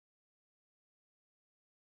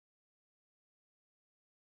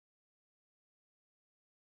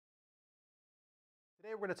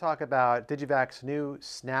Today we're going to talk about DigiVac's new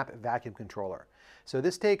SNAP vacuum controller. So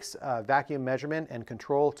this takes vacuum measurement and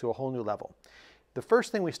control to a whole new level. The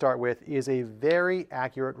first thing we start with is a very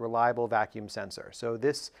accurate, reliable vacuum sensor. So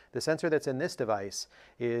the sensor that's in this device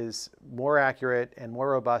is more accurate and more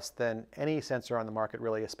robust than any sensor on the market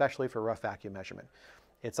really, especially for rough vacuum measurement.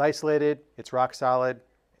 It's isolated, it's rock solid,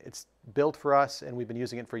 it's built for us, and we've been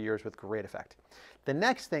using it for years with great effect. The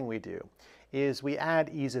next thing we do is we add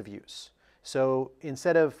ease of use. So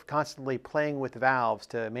instead of constantly playing with valves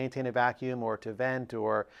to maintain a vacuum or to vent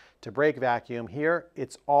or to break vacuum, here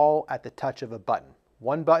it's all at the touch of a button.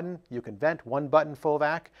 One button you can vent, one button full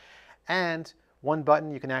vac, and one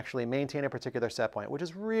button you can actually maintain a particular set point, which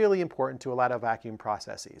is really important to a lot of vacuum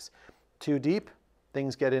processes. Too deep,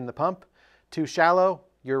 things get in the pump. Too shallow,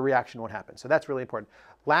 your reaction won't happen. So that's really important.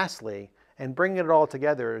 Lastly, and bringing it all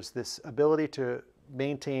together, is this ability to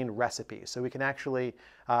maintain recipes. So we can actually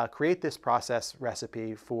create this process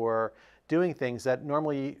recipe for doing things that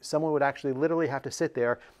normally someone would actually literally have to sit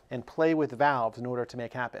there and play with valves in order to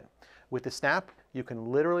make happen. With the SNAP, you can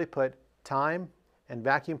literally put time and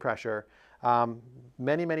vacuum pressure,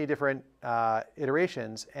 many different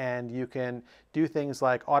iterations, and you can do things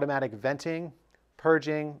like automatic venting,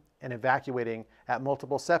 purging, and evacuating at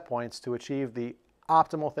multiple set points to achieve the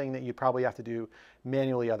optimal thing that you probably have to do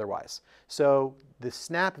manually otherwise. So the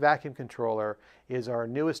SNAP vacuum controller is our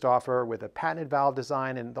newest offer with a patented valve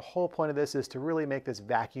design, and the whole point of this is to really make this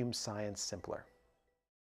vacuum science simpler.